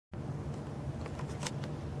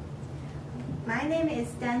My name is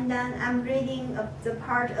Sendak. I'm reading the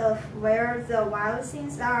part of Where the Wild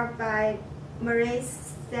Things Are by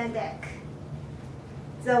Maurice, Sendak.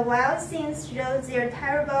 The wild things showed their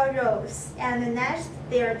terrible rows, and gnashed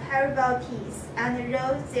their terrible teeth, and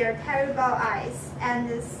rolled their terrible eyes, and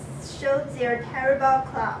showed their terrible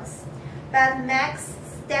claws. But Max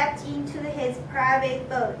stepped into his private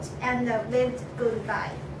boat and waved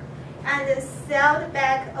goodbye, and sailed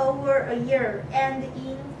back over a year, and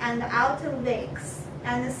in and out of weeks,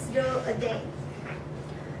 and through a day,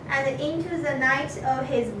 and into the night of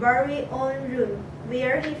his very own room,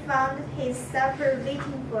 where he found his supper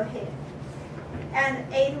waiting for him,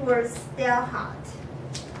 and it was still hot.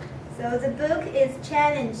 So the book is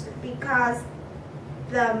challenged because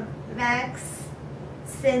the Max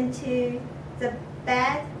sent to the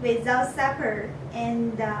bed without supper,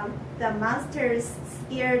 and the monsters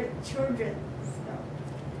scared children. So,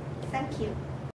 thank you.